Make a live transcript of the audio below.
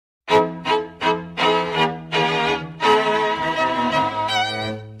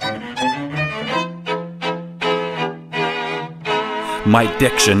My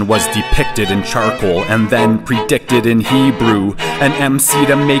diction was depicted in charcoal and then predicted in Hebrew. An MC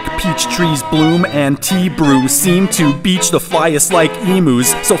to make peach trees bloom and tea brew. Seem to beach the flyest like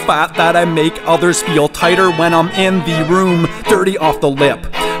emus, so fat that I make others feel tighter when I'm in the room. Dirty off the lip,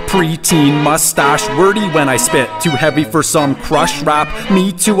 preteen mustache, wordy when I spit, too heavy for some crush rap.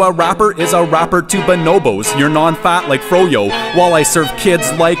 Me to a rapper is a rapper to bonobos. You're non-fat like Froyo, while I serve kids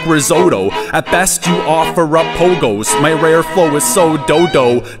like risotto. At best you offer up pogos. My rare flow is so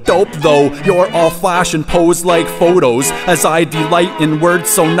dodo. Dope though, you're all flash and pose like photos, as I delight in words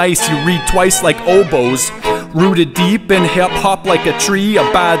so nice you read twice like oboes. Rooted deep in hip-hop like a tree, a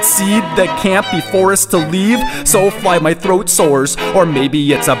bad seed that can't be forced to leave. So fly my throat sores, or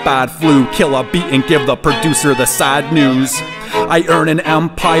maybe it's a bad flu. Kill a beat and give the producer the sad news. I earn an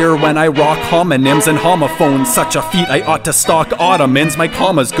empire when I rock homonyms and homophones. Such a feat I ought to stock ottomans. My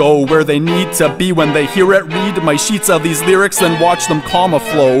commas go where they need to be when they hear it. Read my sheets of these lyrics, then watch them comma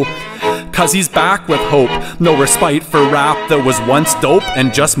flow. Cause he's back with hope. No respite for rap that was once dope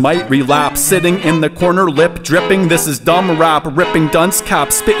and just might relapse. Sitting in the corner, lip dripping, this is dumb rap. Ripping dunce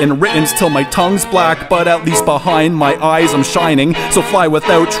caps, spitting writtens till my tongue's black. But at least behind my eyes I'm shining, so fly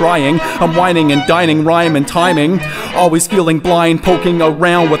without trying. I'm whining and dining, rhyme and timing. Always feeling blind, poking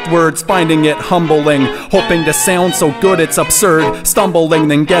around with words, finding it humbling. Hoping to sound so good it's absurd. Stumbling,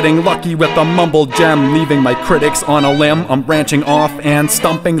 then getting lucky with a mumbled gem. Leaving my critics on a limb, I'm branching off and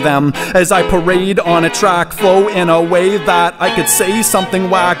stumping them. As I parade on a track, flow in a way that I could say something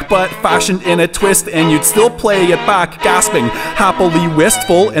whack, but fashioned in a twist and you'd still play it back. Gasping, happily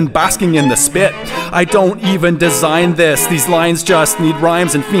wistful and basking in the spit. I don't even design this, these lines just need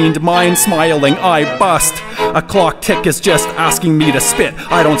rhymes and fiend mind. Smiling, I bust. A clock tick is just asking me to spit.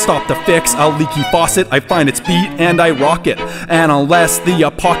 I don't stop to fix a leaky faucet. I find its beat and I rock it. And unless the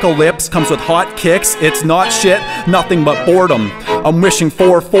apocalypse comes with hot kicks, it's not shit, nothing but boredom. I'm wishing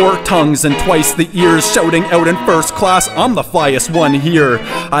for 4 tongues and twice the ears, shouting out in first class, I'm the flyest one here.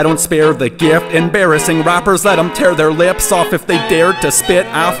 I don't spare the gift, embarrassing rappers, let them tear their lips off if they dared to spit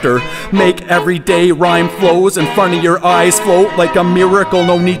after. Make everyday rhyme flows in front of your eyes float like a miracle,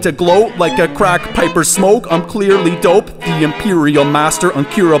 no need to gloat like a crack piper smoke. I'm clearly dope, the imperial master,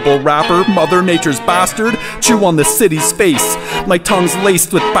 uncurable rapper, Mother Nature's bastard, chew on the city's face. My tongue's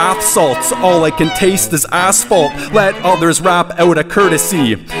laced with bath salts, all I can taste is asphalt. Let others rap out of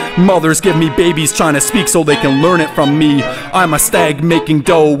courtesy. Mothers give me babies trying to speak so they can learn it from me. I'm a stag making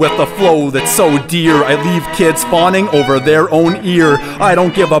dough with a flow that's so dear. I leave kids fawning over their own ear. I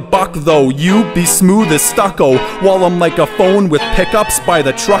don't give a buck though, you be smooth as stucco, while I'm like a phone with pickups by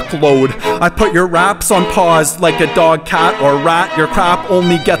the truckload. I put your raps on pause like a dog, cat, or rat. Your crap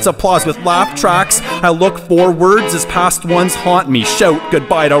only gets applause with laugh tracks. I look for words as past ones haunt me. Shout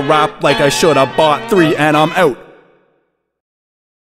goodbye to rap like I should have bought 3 and I'm out.